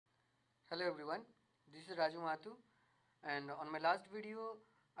Hello everyone, this is Raju Mahato, and on my last video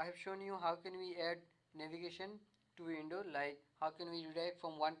I have shown you how can we add navigation to a window, like how can we redirect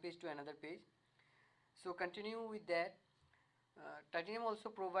from one page to another page. So continue with that. Titanium also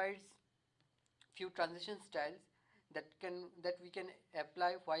provides few transition styles that we can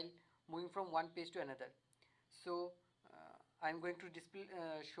apply while moving from one page to another. So I'm going to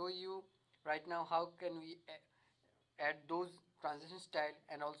show you right now how can we add those transition style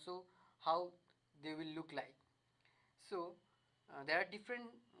and also how they will look like. So there are different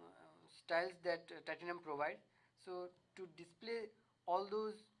styles that Titanium provide. So to display all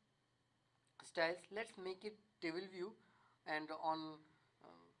those styles, let's make it table view, and on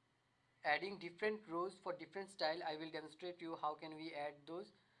um, adding different rows for different style, I will demonstrate you how can we add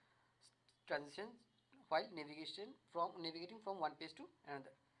those transitions while navigating from one page to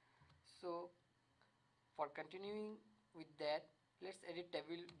another. So for continuing with that, let's edit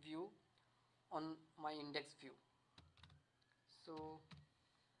table view on my index view. So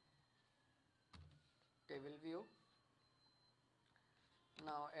table view,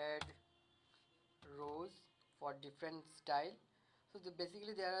 now add rows for different style. So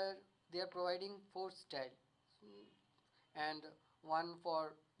basically they are providing four style, and one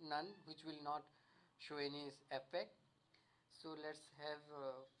for none, which will not show any effect. So let's have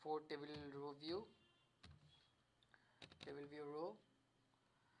four table view row.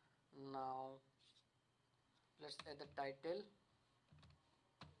 Now let's add the title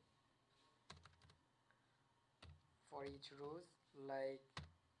for each rows, like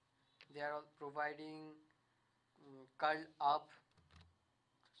they are all providing curl up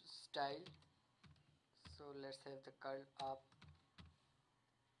style. So let's have the curl up.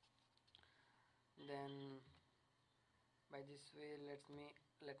 Then by this way, let me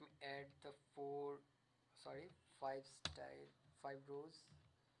add the five rows.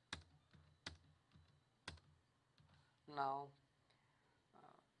 Now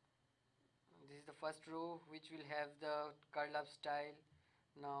this is the first row which will have the curl up style.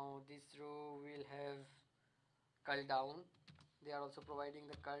 Now this row will have curl down. They are also providing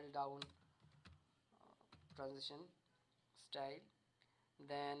the curl down transition style.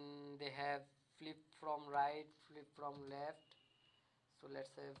 Then they have flip from right, flip from left. So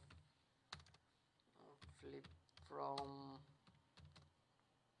let's have flip from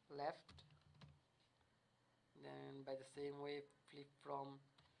left. Then by the same way, flip from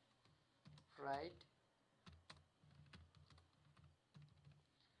right.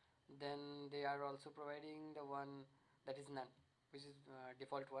 Then they are also providing the one that is none, which is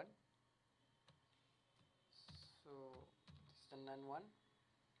default one. So this is the none one.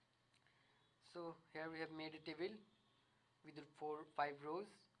 So here we have made a table with the five rows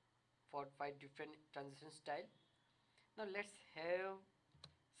for five different transition style. Now let's have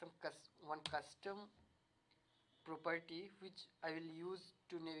one custom property which I will use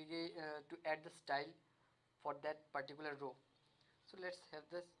to navigate to add the style for that particular row. So let's have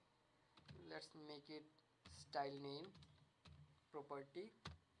this. Let's make it style name property.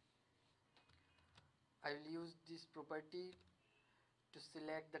 I will use this property to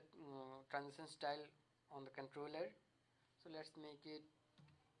select the transition style on the controller. So let's make it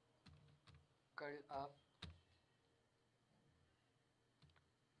curl up.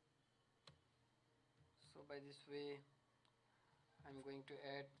 So by this way, I'm going to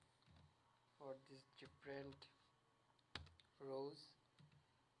add for these different rows.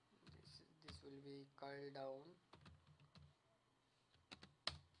 This will be curl down.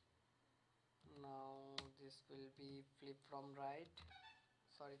 Now this will be flip from right.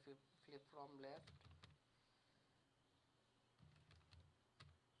 Sorry, flip from left.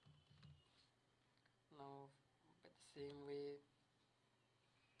 Now by the same way,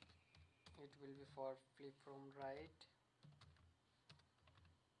 it will be for flip from right.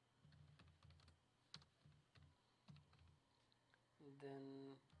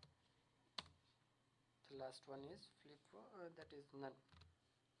 Then the last one is flip from that is none.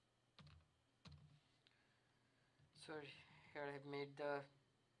 So here I have made the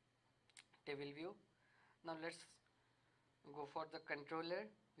table view. Now let's go for the controller,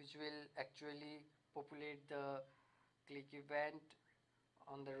 which will actually populate the click event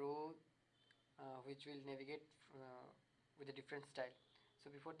on the row, which will navigate with a different style.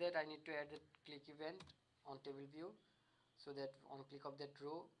 So before that, I need to add the click event on table view, so that on click of that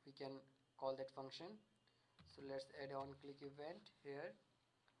row we can call that function. So let's add on click event here.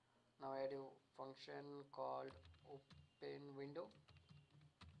 Now add a function called open window.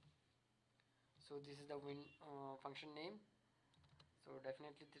 So this is the function name. So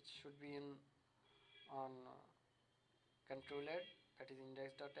definitely this should be in on controller that is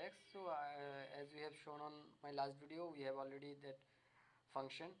index.x. So as we have shown on my last video, we have already that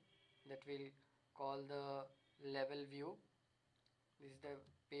function that will call the level view. This is the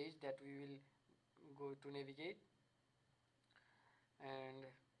page that we will go to navigate, and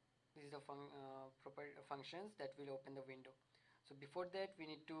this is the functions that will open the window. So before that we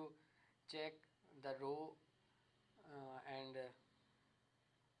need to check the row, and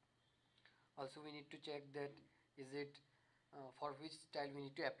also we need to check that is it for which style we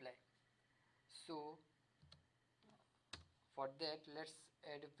need to apply. So for that, let's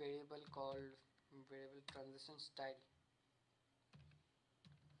add a variable called variable transition style.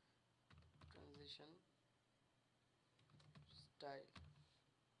 Transition style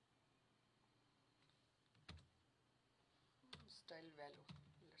value.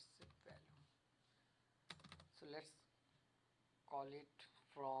 Let's say value. So let's call it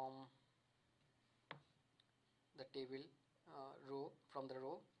from the table row, from the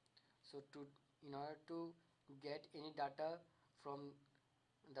row. So in order to get any data from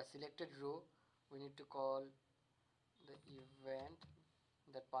the selected row, we need to call the event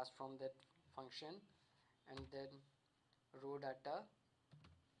that passed from that function, and then row data,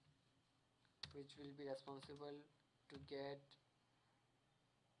 which will be responsible to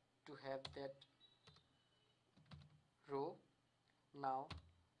have that row. Now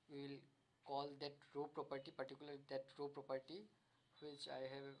we will call that row property, particular that row property, which I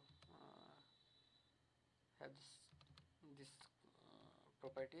have this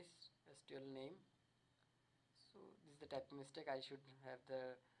properties STL name. So this is the type mistake. I should have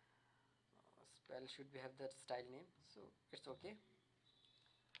the spell should be have the style name, so it's okay.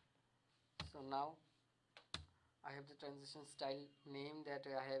 So now I have the transition style name that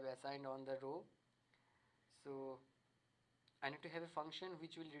I have assigned on the row. So I need to have a function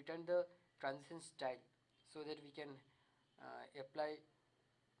which will return the transition style, so that we can apply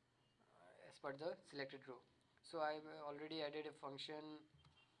as per the selected row. So I've already added a function,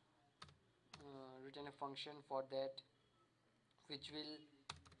 written a function for that, which will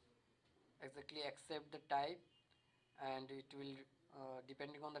exactly accept the type, and it will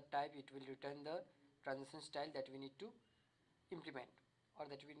depending on the type it will return the transition style that we need to implement, or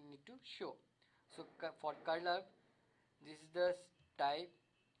that we need to show. So for curl up, this is the type.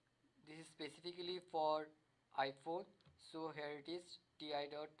 This is specifically for iPhone. So here it is, ti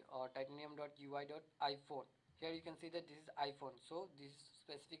dot or titanium dot ui dot iPhone. Here you can see that this is iPhone, so this is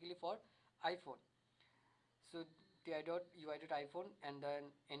specifically for iPhone. So ti dot ui dot iPhone, and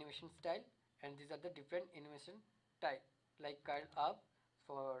then animation style, and these are the different animation type, like curl up.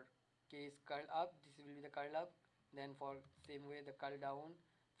 For case curl up, this will be the curl up. Then for same way the curl down,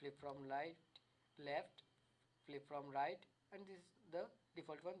 flip from right left, flip from right, and this is the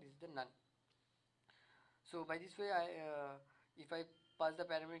default one, this is the none. So by this way if I pass the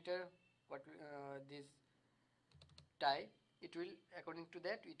parameter what this type, it will, according to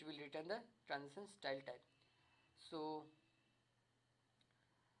that, it will return the transition style type. So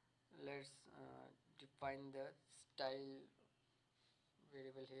let's define the style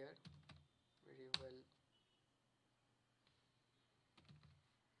variable here, variable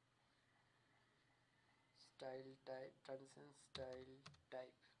style type, transition style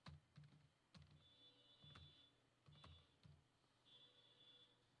type.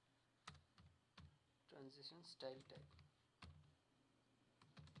 Transition style type.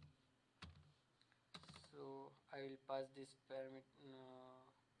 So I will pass this parameter,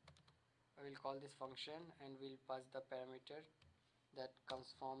 I will call this function, and will pass the parameter that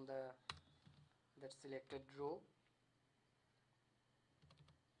comes from that selected row.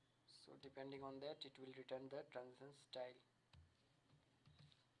 So depending on that, it will return the transition style.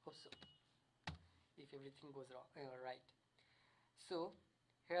 Hope so, if everything goes wrong, right. So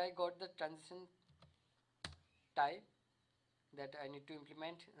here I got the transition type that I need to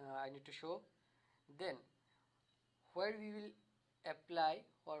implement, I need to show. Then where we will apply,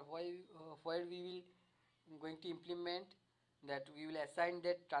 or where we will going to implement that, we will assign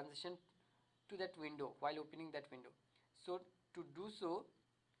that transition to that window while opening that window. So to do so,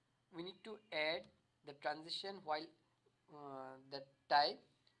 we need to add the transition while that type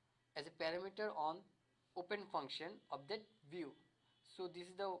as a parameter on open function of that view. So this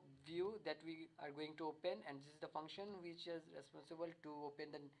is the view that we are going to open, and this is the function which is responsible to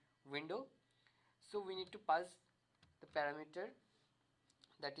open the window. So we need to pass the parameter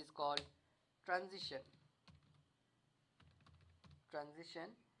that is called transition,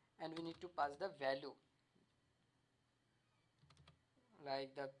 and we need to pass the value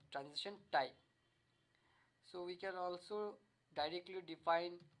like the transition type. So we can also directly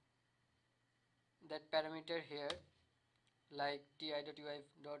define that parameter here, like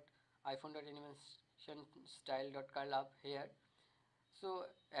ti.ui.iphone.animation style.curl up here. So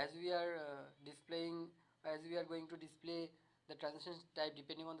as we are as we are going to display the transition type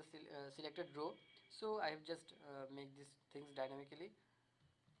depending on the selected row, so I have just make these things dynamically.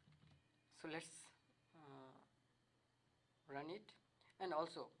 So let's uh, run it. And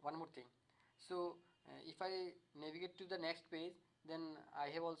also one more thing, so if I navigate to the next page, then I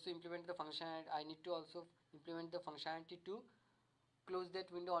have also implemented the function. I need to also implement the functionality to close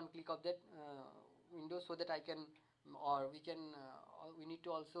that window on click of that window, so that I can, or we can, we need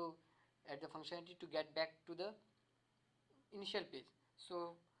to also add the functionality to get back to the initial page.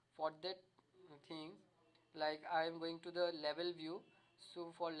 So for that thing, like I am going to the level view.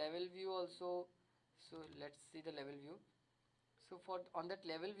 So for level view also, so let's see the level view. So for on that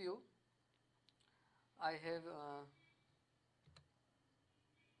level view, I have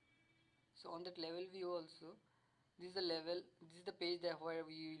so on that level view also, this is the level, this is the page that where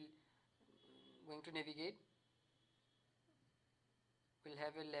we will going to navigate. We'll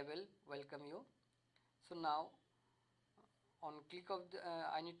have a level welcome you. So now on click of the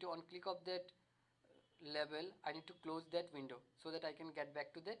I need to, on click of that level, I need to close that window so that I can get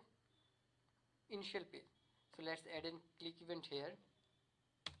back to that initial page. So let's add a click event here.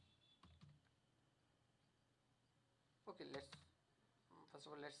 Okay, let's first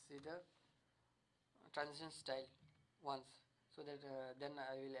of all let's see the transition style once, so that then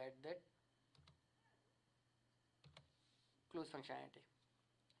I will add that close functionality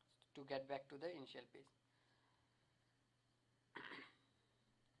to get back to the initial page.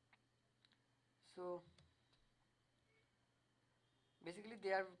 So basically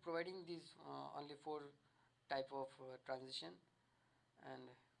they are providing these only four type of transition, and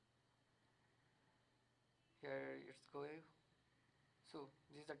here it's going. So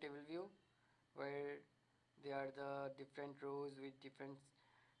this is the table view where they are the different rows with different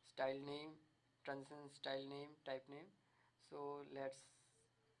style name, transition style name, type name. So let's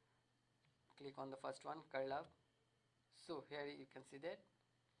click on the first one, curl up. So here you can see that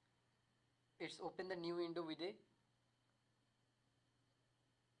it's open the new window with a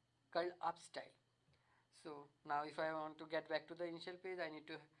curl up style. So now if I want to get back to the initial page, I need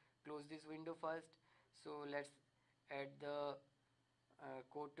to close this window first. So let's add the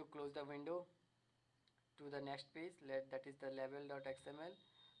code to close the window to the next page. That is the level.xml.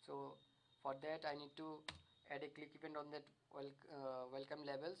 So for that I need to add a click event on that welcome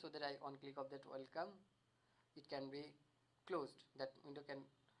level, so that I on click of that welcome, it can be closed, that window can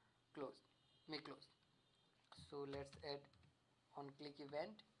close, may close. So let's add on click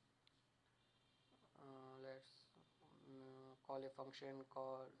event. Let's call a function,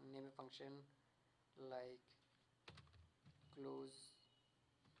 name a function like close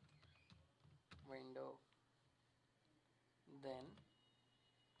window. Then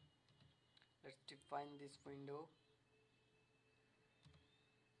let's define this window,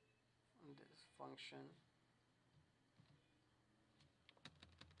 this function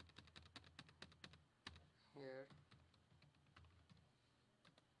here.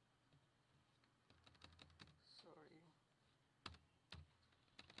 Sorry,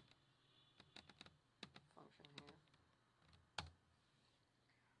 function here.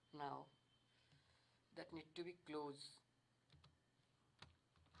 Now that need to be close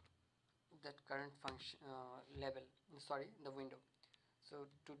that current function level, sorry, the window. So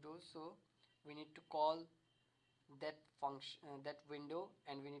to do so, we need to call that function, that window,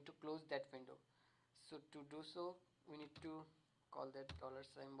 and we need to close that window. So to do so, we need to call that dollar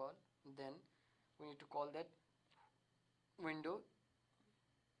symbol. Then we need to call that window.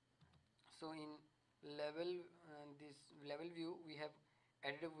 So in level, this level view, we have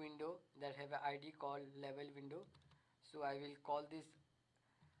added a window that have an ID called level window. So I will call this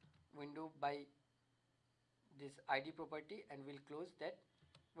window by this ID property and will close that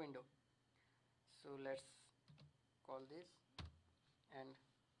window. So let's call this and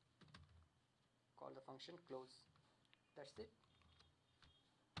call the function close. That's it.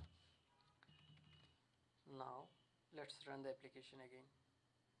 Now let's run the application again,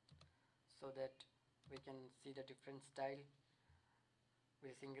 so that we can see the different style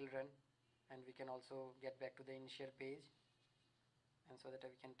with a single run, and we can also get back to the initial page, and so that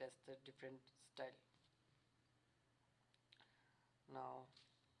we can test the different style. Now it's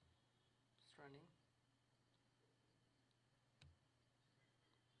running.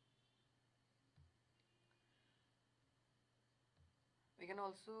 We can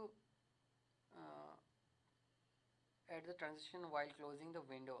also add the transition while closing the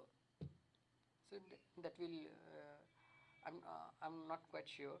window. So that will I'm not quite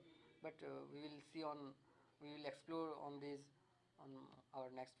sure, but we will see on we will explore on these on our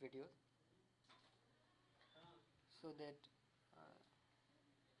next video, so that uh,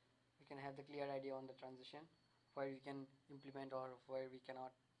 we can have the clear idea on the transition, where we can implement or where we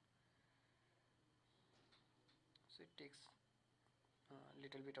cannot. So it takes a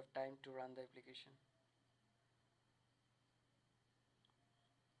little bit of time to run the application.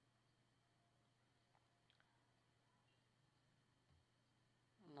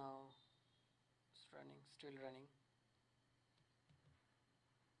 Now it's running, still running.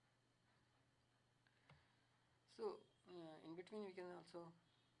 So in between we can also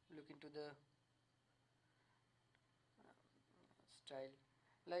look into the style,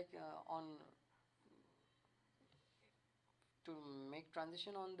 like on to make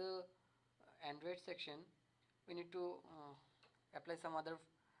transition on the Android section, we need to apply some other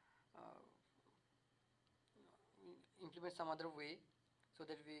uh, implement some other way, so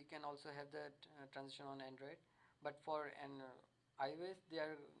that we can also have that transition on Android. But for an iOS, they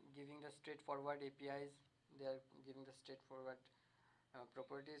are giving the straightforward APIs, they are giving the straightforward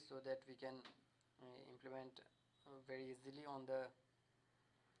properties, so that we can implement very easily on the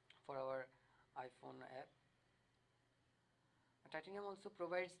for our iPhone app. Titanium also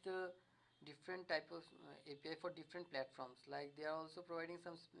provides the different type of API for different platforms. Like they are also providing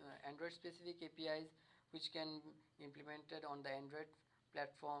some Android specific APIs which can be implemented on the Android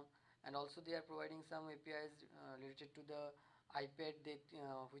platform, and also they are providing some APIs related to the iPad that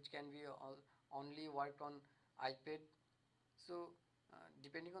which can be only work on iPad. So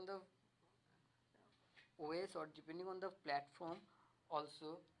depending on the OS or depending on the platform,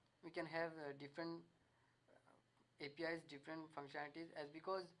 also we can have different APIs, different functionalities, as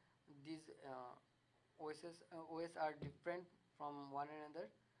because these OS are different from one another,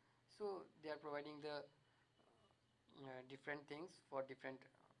 so they are providing the different things for different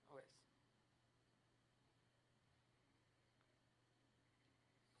OS.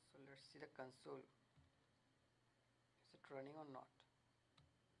 So let's see the console. Is it running or not?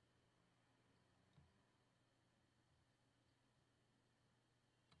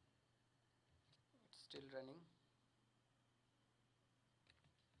 It's still running.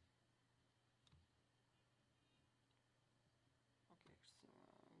 Okay, it's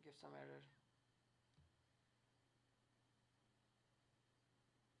give some error.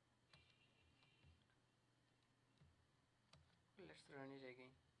 Let's run it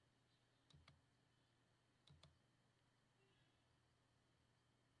again.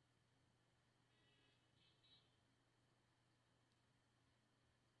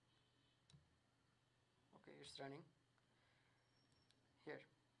 Okay, it's running. Here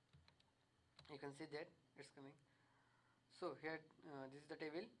you can see that it's coming. So here this is the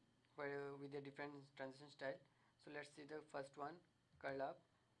table where with the different transition style. So let's see the first one, curl up.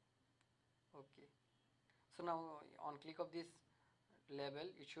 Okay, so now on click of this label,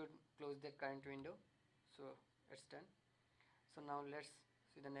 it should close the current window. So it's done. So now let's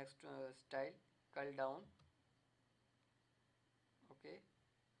see the next style, curl down. Okay,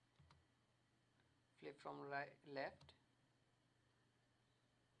 flip from right left.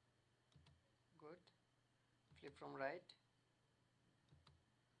 Good. Flip from right.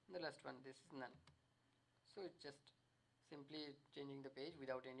 The last one, this is none. So it's just simply changing the page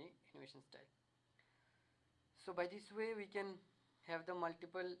without any animation style. So by this way we can have the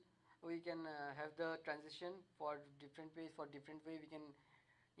multiple, we can have the transition for different ways, for different way we can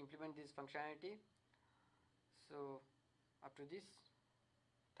implement this functionality. So up to this,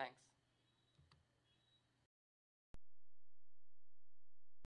 thanks.